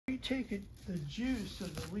take the juice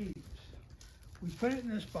of the leaves, we put it in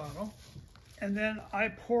this bottle, and then I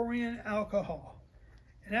pour in alcohol.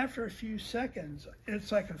 And after a few seconds,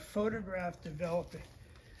 it's like a photograph developing.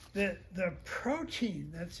 The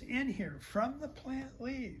protein that's in here from the plant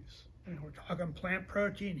leaves, and we're talking plant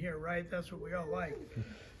protein here, right? That's what we all like.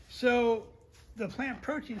 So the plant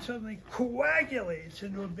protein suddenly coagulates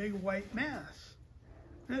into a big white mass.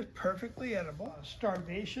 And it's perfectly edible.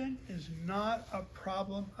 Starvation is not a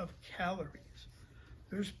problem of calories.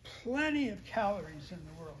 There's plenty of calories in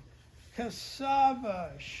the world.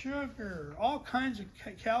 Cassava, sugar, all kinds of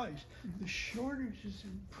calories. The shortage is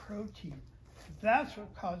in protein. That's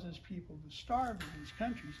what causes people to starve in these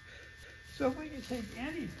countries. So if we can take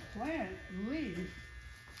any plant leaf,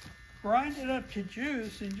 grind it up to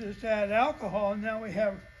juice, and just add alcohol, and now we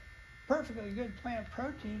have perfectly good plant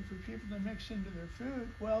protein for people to mix into their food,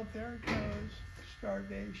 well, there goes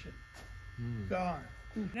starvation. Gone.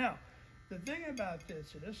 Now, the thing about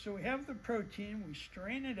this is, so we have the protein, we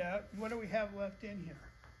strain it out. What do we have left in here?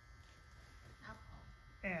 Alcohol.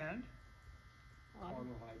 And?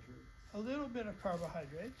 Carbohydrates. A little bit of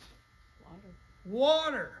carbohydrates. Water.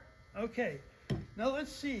 Water. Okay. Now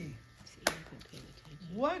let's see.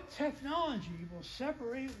 What technology will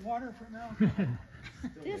separate water from alcohol?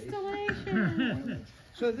 Distillation.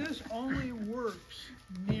 So this only works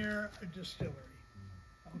near a distillery.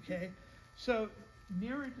 Okay? So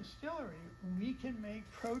near a distillery, we can make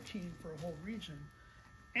protein for a whole region,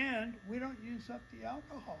 and we don't use up the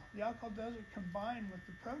alcohol. The alcohol doesn't combine with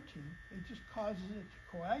the protein. It just causes it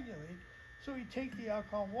to coagulate. So we take the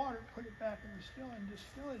alcohol and water, put it back in the still, and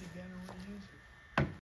distill it again and reuse it.